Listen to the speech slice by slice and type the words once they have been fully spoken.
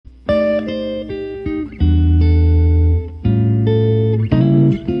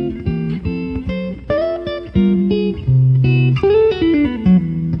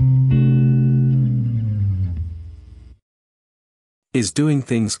Is doing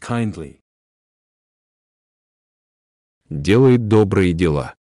things kindly. Делает добрые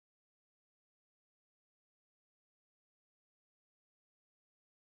дела.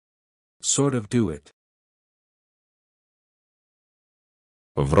 Sort of do it.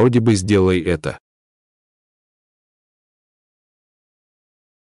 Вроде бы сделай это.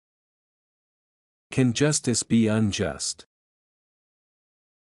 Can justice be unjust?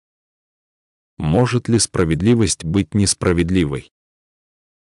 Может ли справедливость быть несправедливой?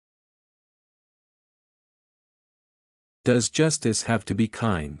 Does justice have to be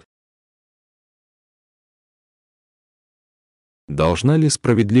kind? Должна ли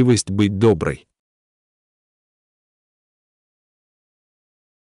справедливость быть доброй?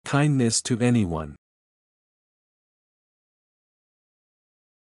 Kindness to anyone.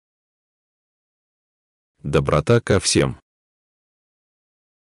 Доброта ко всем.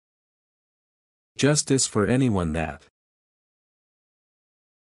 Justice for anyone that.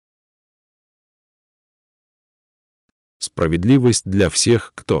 Справедливость для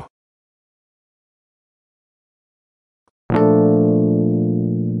всех, кто.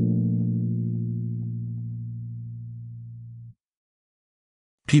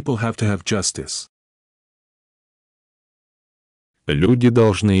 People have to have justice. Люди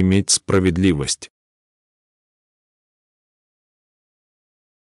должны иметь справедливость.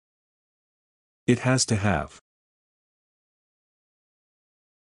 It has to have.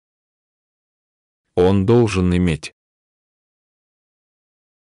 Он должен иметь.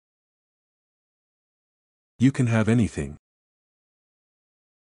 You can have anything.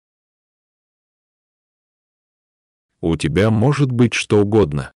 У тебя может быть что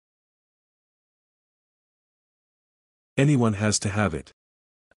угодно. Anyone has to have it.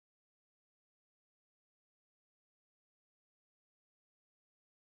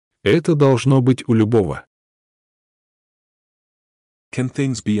 Это должно быть у любого. Can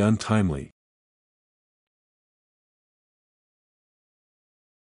things be untimely?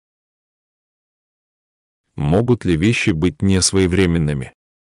 Могут ли вещи быть несвоевременными?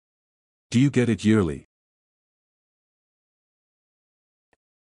 Do you get it yearly?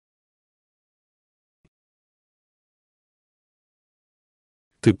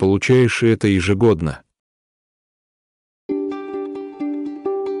 Ты получаешь это ежегодно.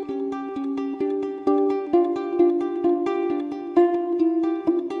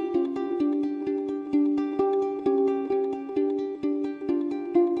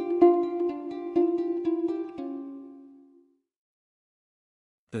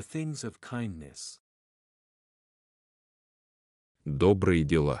 The things of kindness. Добрые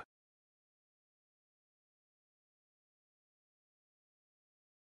дела.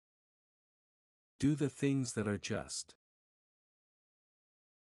 Do the things that are just.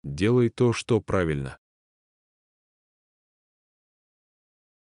 Делай то, что правильно.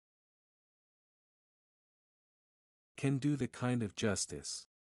 Can do the kind of justice.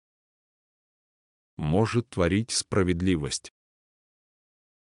 Может творить справедливость.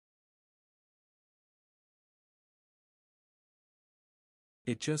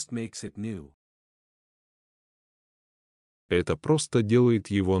 It just makes it new. Это просто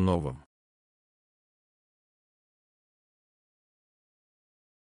делает его новым.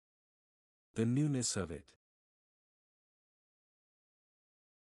 The newness of it.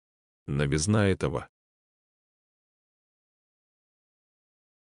 Новизна этого.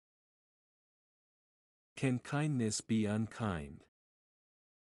 Can kindness be unkind?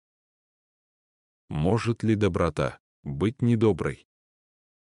 Может ли доброта быть недоброй?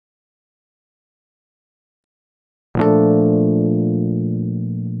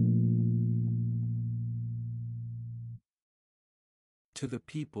 To the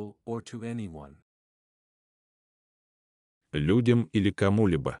people or to anyone. Людям или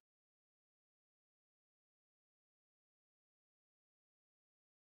кому-либо.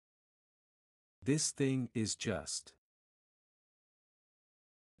 This thing is just.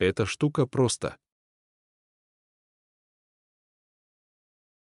 Эта штука просто.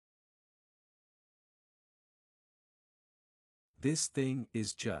 This thing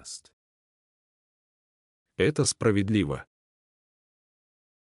is just. Это справедливо.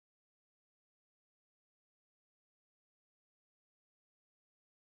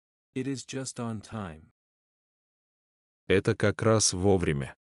 It is just on time. Это как раз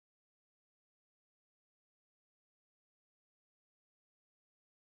вовремя.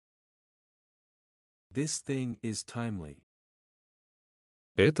 This thing is timely.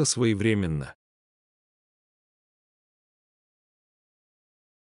 Это своевременно.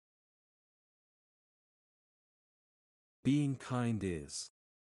 Being kind is.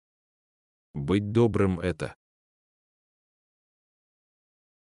 Быть добрым — это.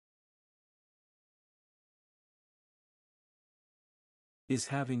 Is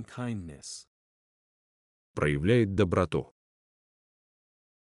having kindness. Проявляет доброту.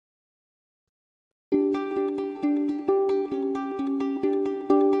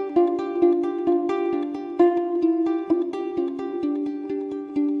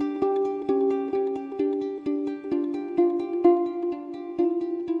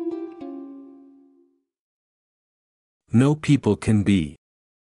 No people can be.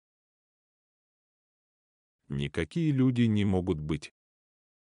 Никакие люди не могут быть.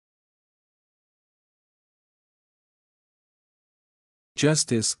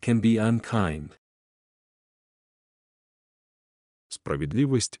 Justice can be unkind.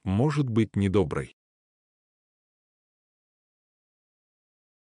 Справедливость может быть недоброй.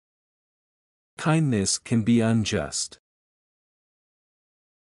 Kindness can be unjust.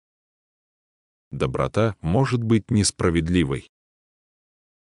 Доброта может быть несправедливой.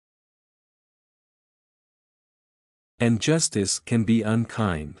 And justice can be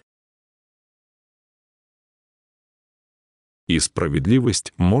unkind. И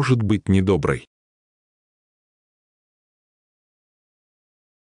справедливость может быть недоброй.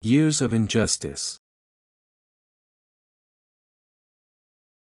 Years of injustice.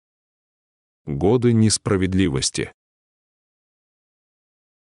 Годы несправедливости.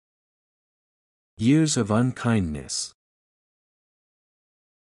 Years of unkindness.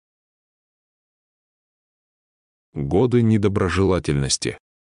 Годы недоброжелательности.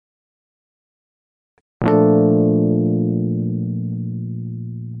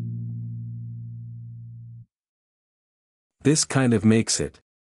 This kind of makes it.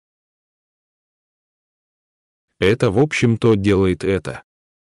 Это, в общем-то, делает это.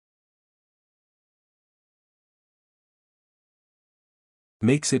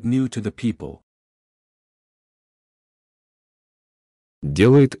 Makes it new to the people.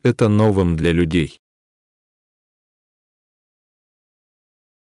 Делает это новым для людей.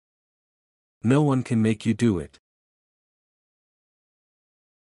 No one can make you do it.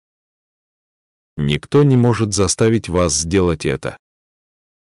 Никто не может заставить вас сделать это.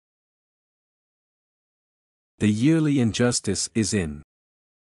 The yearly injustice is in.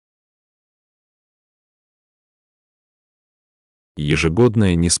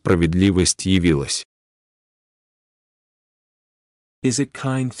 Ежегодная несправедливость явилась. Is it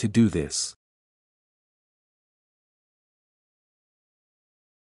kind to do this?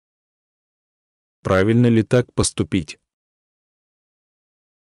 Правильно ли так поступить?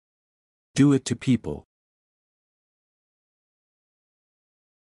 Do it to people.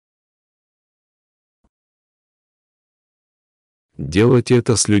 Делать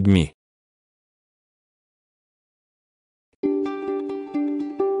это с людьми.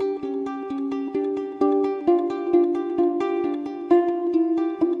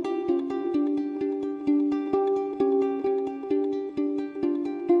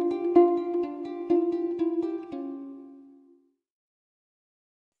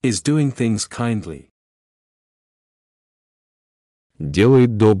 Is doing things kindly.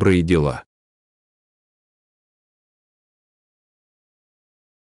 Делает добрые дела.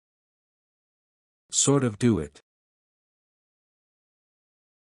 Sort of do it.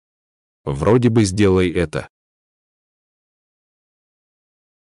 Вроде бы сделай это.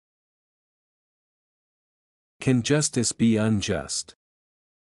 Can justice be unjust?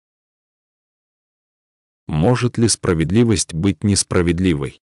 Может ли справедливость быть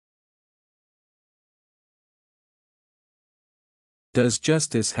несправедливой? Does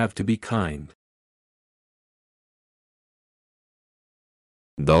justice have to be kind?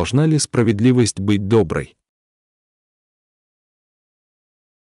 Должна ли справедливость быть доброй?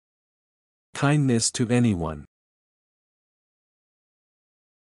 Kindness to anyone.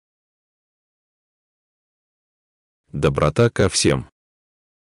 Доброта ко всем.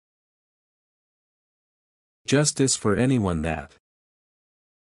 Justice for anyone that.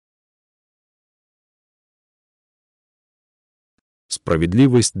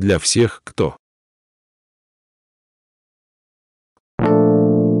 Справедливость для всех, кто.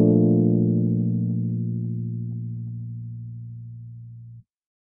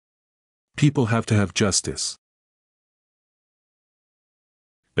 People have to have justice.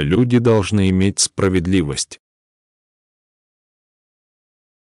 Люди должны иметь справедливость.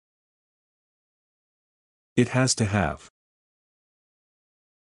 It has to have.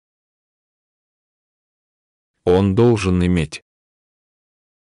 Он должен иметь.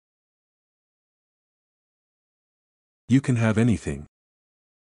 You can have anything.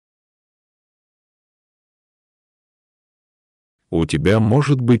 У тебя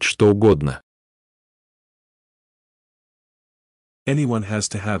может быть что угодно. Anyone has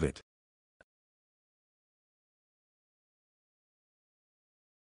to have it.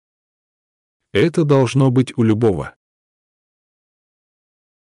 Это должно быть у любого.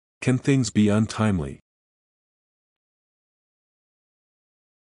 Can things be untimely?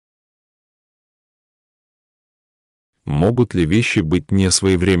 Могут ли вещи быть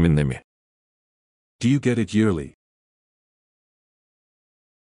несвоевременными? Do you get it yearly?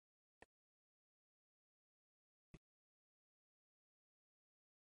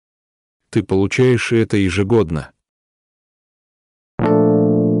 Ты получаешь это ежегодно.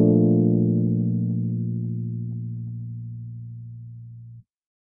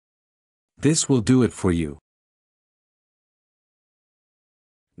 This will do it for you.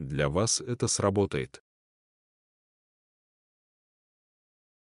 Для вас это сработает.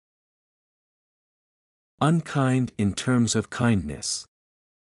 Unkind in terms of kindness.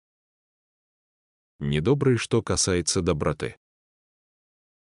 Недобрый, что касается доброты.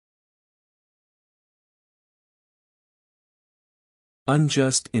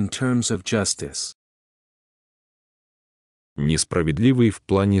 Unjust in terms of justice. Несправедливый в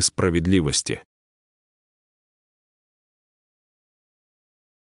плане справедливости.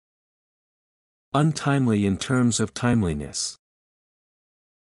 Untimely in terms of timeliness.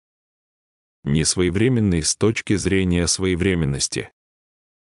 Несвоевременный с точки зрения своевременности.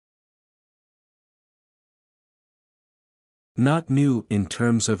 Not new in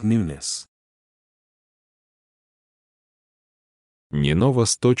terms of newness. Не ново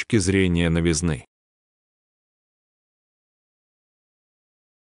с точки зрения новизны.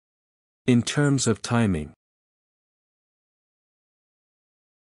 In terms of timing.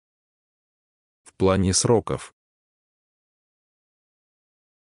 В плане сроков.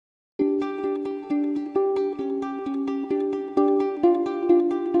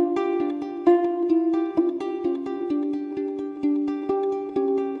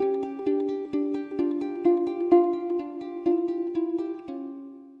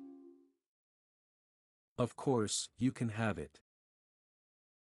 Of course, you can have it.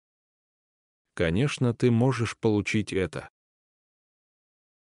 Конечно, ты можешь получить это.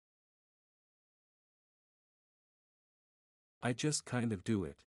 I just kind of do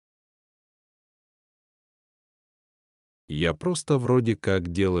it. Я просто вроде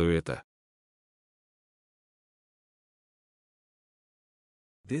как делаю это.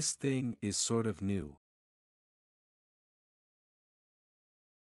 This thing is sort of new.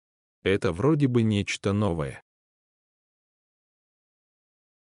 Это вроде бы нечто новое.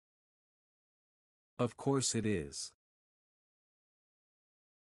 Of course it is.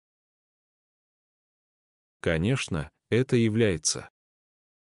 Конечно, это является.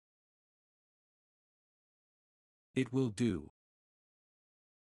 It will do.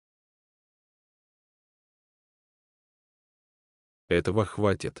 Этого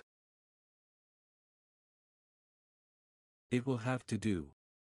хватит. It will have to do.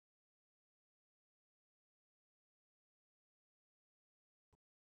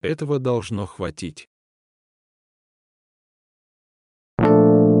 Этого должно хватить.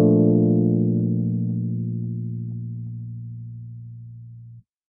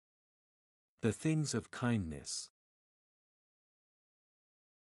 The things of kindness.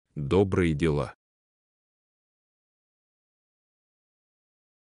 Добрые дела.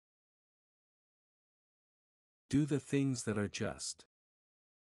 Do the things that are just.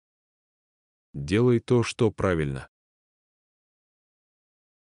 Делай то, что правильно.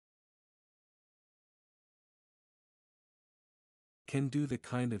 Can do the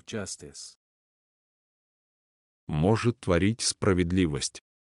kind of justice. Может творить справедливость.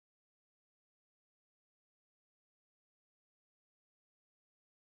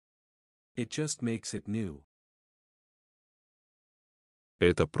 It just makes it new.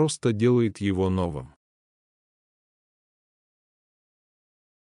 Это просто делает его новым.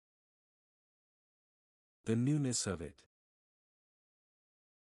 The newness of it.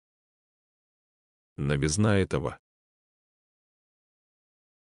 Новизна этого.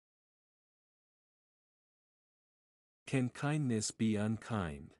 Can kindness be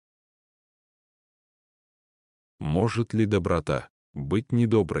unkind? Может ли доброта быть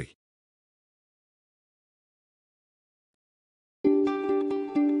недоброй?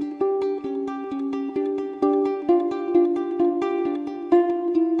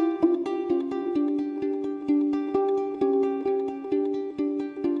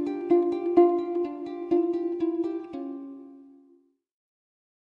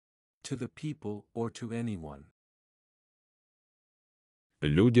 To the people or to anyone.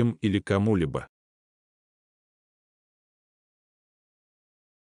 Людям или кому-либо.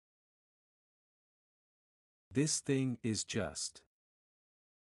 This thing is just.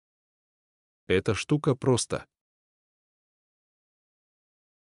 Эта штука просто.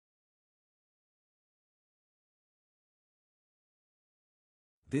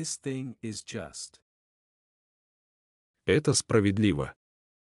 This thing is just. Это справедливо.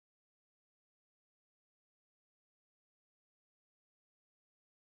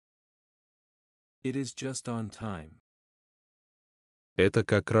 It is just on time. Это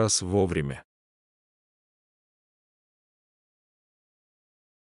как раз вовремя.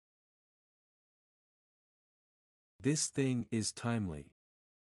 This thing is timely.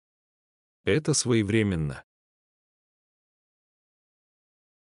 Это своевременно.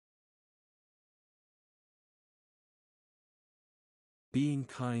 Being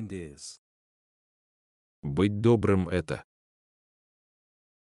kind is. Быть добрым — это.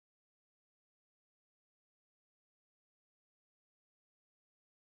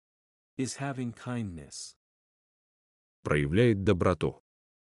 Is having kindness. Проявляет доброту.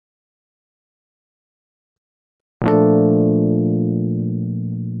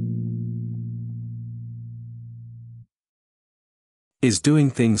 Is doing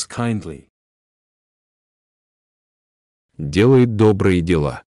things kindly. Делает добрые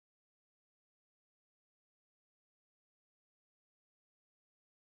дела.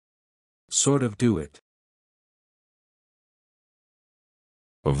 Sort of do it.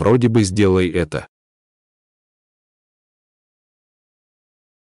 Вроде бы сделай это.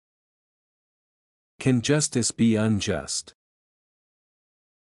 Can justice be unjust?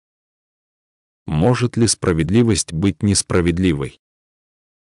 Может ли справедливость быть несправедливой?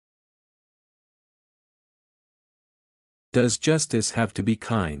 Does justice have to be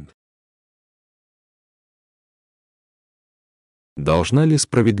kind? Должна ли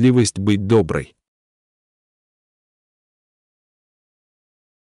справедливость быть доброй?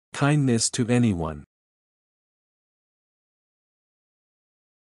 Kindness to anyone.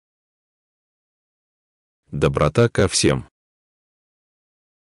 Доброта ко всем.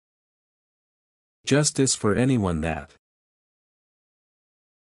 Justice for anyone that.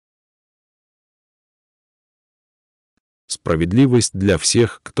 Справедливость для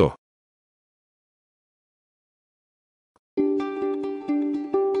всех, кто.